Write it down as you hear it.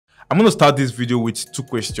I'm going to start this video with two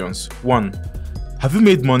questions. 1. Have you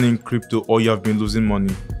made money in crypto or you have been losing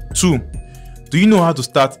money? 2. Do you know how to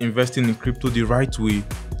start investing in crypto the right way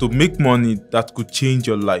to make money that could change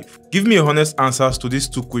your life? Give me honest answers to these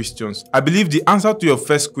two questions. I believe the answer to your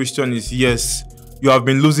first question is yes, you have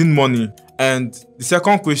been losing money. And the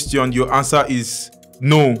second question, your answer is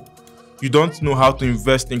no, you don't know how to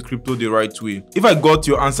invest in crypto the right way. If I got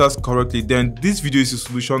your answers correctly, then this video is a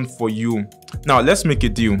solution for you. Now let's make a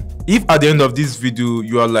deal. If at the end of this video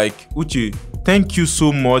you are like, Uche, thank you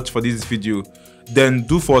so much for this video, then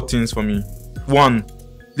do 4 things for me. 1.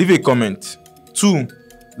 Leave a comment. 2.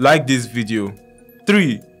 Like this video.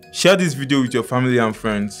 3. Share this video with your family and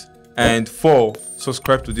friends. And 4.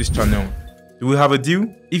 Subscribe to this channel. Do we have a deal?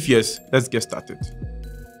 If yes, let's get started.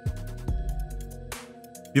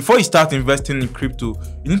 Before you start investing in crypto,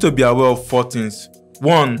 you need to be aware of 4 things.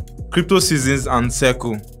 1. Crypto seasons and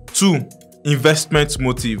cycle. 2. Investment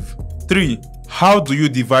motive. 3. How do you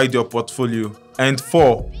divide your portfolio? And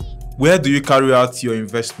 4. Where do you carry out your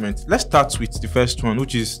investment? Let's start with the first one,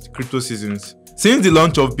 which is crypto seasons. Since the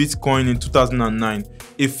launch of Bitcoin in 2009,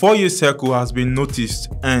 a 4-year cycle has been noticed,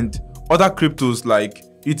 and other cryptos like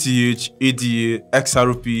ETH, ADA,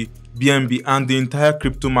 XRP, BNB, and the entire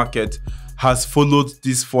crypto market has followed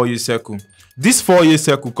this 4-year cycle. This 4-year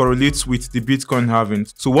cycle correlates with the Bitcoin halving.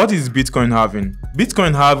 So what is Bitcoin halving?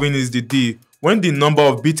 Bitcoin halving is the day when the number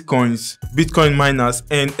of Bitcoin miners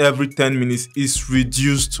earn every 10 minutes is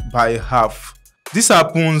reduced by half. This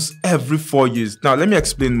happens every 4 years. Now let me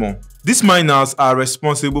explain more. These miners are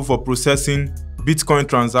responsible for processing Bitcoin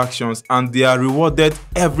transactions, and they are rewarded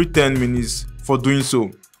every 10 minutes for doing so.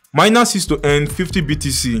 Miners used to earn 50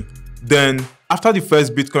 BTC. Then after the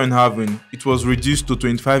first Bitcoin halving, it was reduced to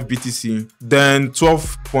 25 BTC, then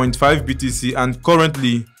 12.5 BTC, and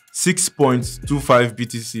currently 6.25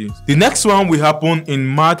 BTC. The next one will happen in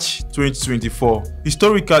March 2024.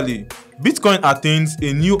 Historically, Bitcoin attains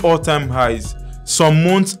a new all-time highs some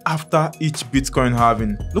months after each Bitcoin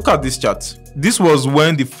halving. Look at this chart. This was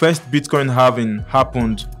when the first Bitcoin halving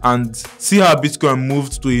happened, and see how Bitcoin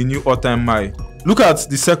moved to a new all-time high. Look at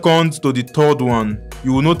the second to the third one.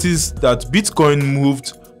 You will notice that Bitcoin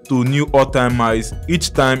moved to new all-time highs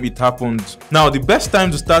each time it happened. Now, the best time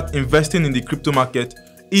to start investing in the crypto market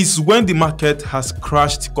is when the market has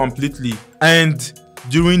crashed completely and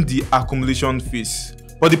during the accumulation phase.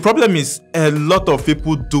 But the problem is a lot of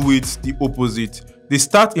people do it the opposite. They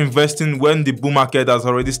start investing when the bull market has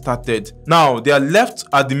already started. Now they are left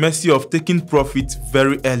at the mercy of taking profit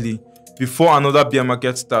very early before another bear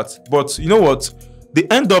market starts. But you know what? They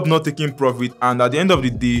end up not taking profit, and at the end of the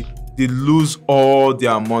day, they lose all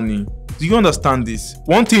their money. Do you understand this?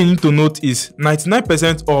 One thing you need to note is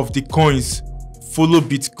 99% of the coins follow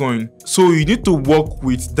Bitcoin, so you need to work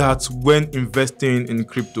with that when investing in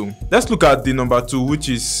crypto. Let's look at the number 2, which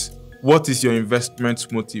is what is your investment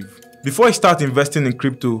motive? Before you start investing in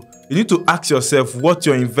crypto, you need to ask yourself what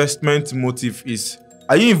your investment motive is.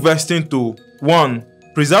 Are you investing to 1.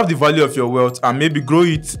 Preserve the value of your wealth and maybe grow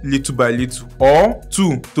it little by little, or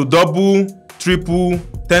 2. To double, triple,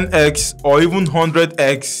 10x, or even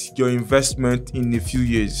 100x your investment in a few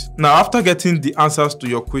years? Now, after getting the answers to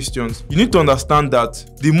your questions, you need to understand that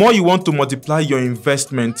the more you want to multiply your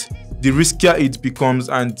investment, the riskier it becomes,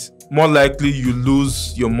 and more likely you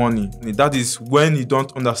lose your money. That is when you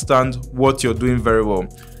don't understand what you're doing very well.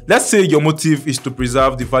 Let's say your motive is to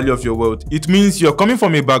preserve the value of your wealth. It means you're coming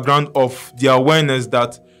from a background of the awareness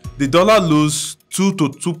that the dollar loses 2 to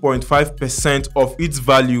 2.5% of its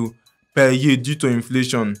value per year due to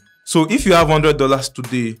inflation. So if you have $100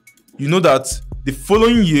 today, you know that the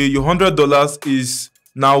following year your $100 is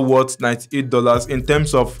now worth $98 in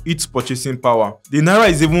terms of its purchasing power. The naira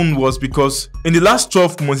is even worse because in the last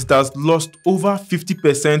 12 months it has lost over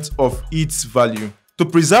 50% of its value. To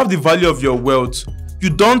preserve the value of your wealth, you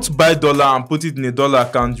don't buy dollar and put it in a dollar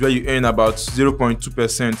account where you earn about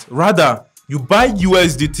 0.2%. Rather, you buy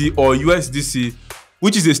USDT or USDC,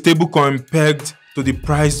 which is a stable coin pegged to the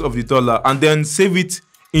price of the dollar, and then save it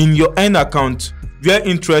in your earn account where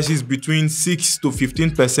interest is between 6 to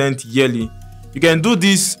 15% yearly. You can do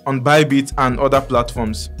this on ByBit and other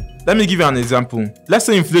platforms. Let me give you an example. Let's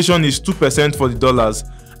say inflation is 2% for the dollars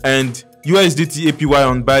and USDT APY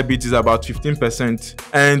on ByBit is about 15%,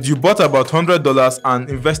 and you bought about $100 and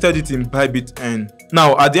invested it in ByBit N.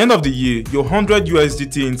 Now at the end of the year, your 100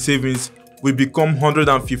 USDT in savings will become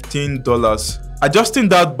 $115. Adjusting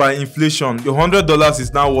that by inflation, your $100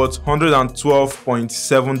 is now worth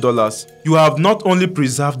 $112.7. You have not only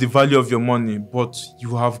preserved the value of your money, but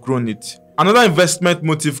you have grown it. Another investment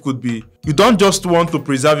motive could be you don't just want to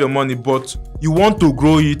preserve your money, but you want to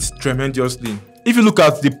grow it tremendously. If you look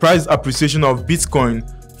at the price appreciation of Bitcoin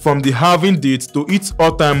from the halving date to its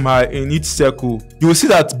all-time high in each cycle, you will see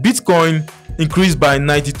that Bitcoin increased by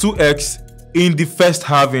 92x in the first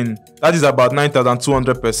halving. That is about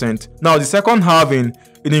 9,200%. Now the second halving,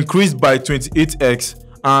 it increased by 28x,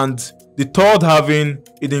 and the third halving,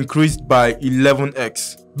 it increased by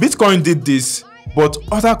 11x. Bitcoin did this, but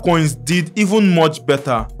other coins did even much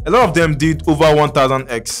better. A lot of them did over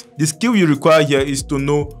 1000x. The skill you require here is to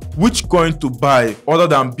know which coin to buy other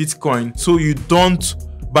than Bitcoin, so you don't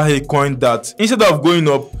buy a coin that instead of going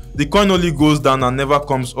up, the coin only goes down and never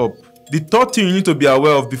comes up. The third thing you need to be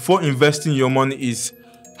aware of before investing your money is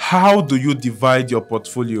how do you divide your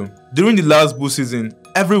portfolio. During the last bull season,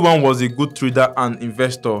 everyone was a good trader and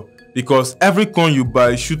investor because every coin you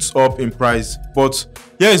buy shoots up in price. But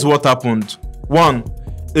here is what happened. 1.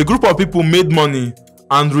 A group of people made money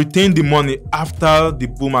and retained the money after the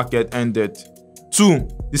bull market ended. 2.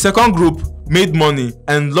 The second group made money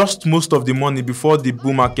and lost most of the money before the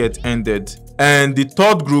bull market ended. And the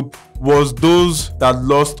third group was those that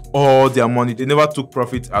lost all their money. They never took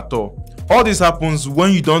profit at all. All this happens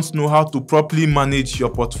when you don't know how to properly manage your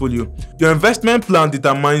portfolio. Your investment plan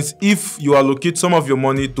determines if you allocate some of your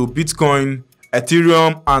money to Bitcoin,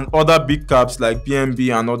 Ethereum, and other big caps like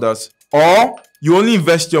BNB and others, or you only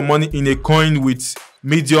invest your money in a coin with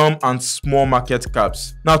medium and small market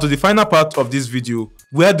caps. Now to the final part of this video,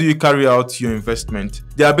 where do you carry out your investment?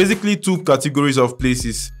 There are basically two categories of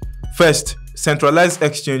places. First, centralized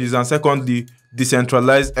exchanges, and secondly,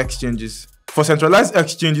 decentralized exchanges. For centralized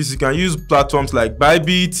exchanges, you can use platforms like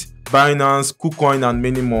ByBit, Binance, KuCoin, and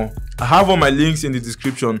many more. I have all my links in the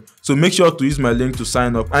description, so make sure to use my link to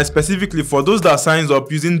sign up. And specifically for those that signs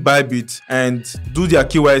up using ByBit and do their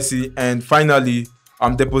KYC and finally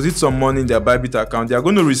deposit some money in their ByBit account, they are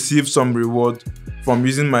going to receive some reward from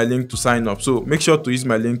using my link to sign up. So make sure to use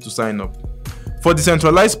my link to sign up. For the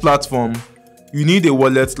centralized platform, you need a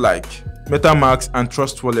wallet like MetaMask and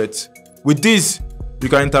Trust Wallet. With this, you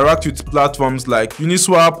can interact with platforms like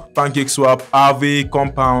Uniswap, PancakeSwap, AFIBIE,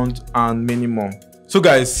 Compound, and many more. So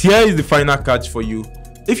guys, here is the final catch for you.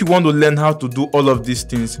 If you want to learn how to do all of these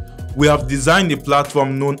things, we have designed a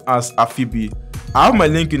platform known as AFIBIE. I have my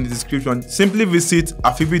link in the description. Simply visit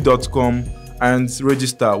afibie.com and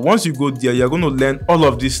register. Once you go there, you're going to learn all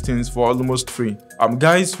of these things for almost free.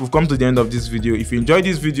 Guys, we've come to the end of this video. If you enjoyed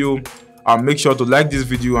this video, make sure to like this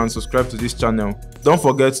video and subscribe to this channel. Don't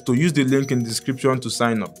forget to use the link in the description to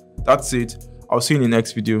sign up. That's it. I'll see you in the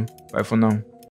next video. Bye for now.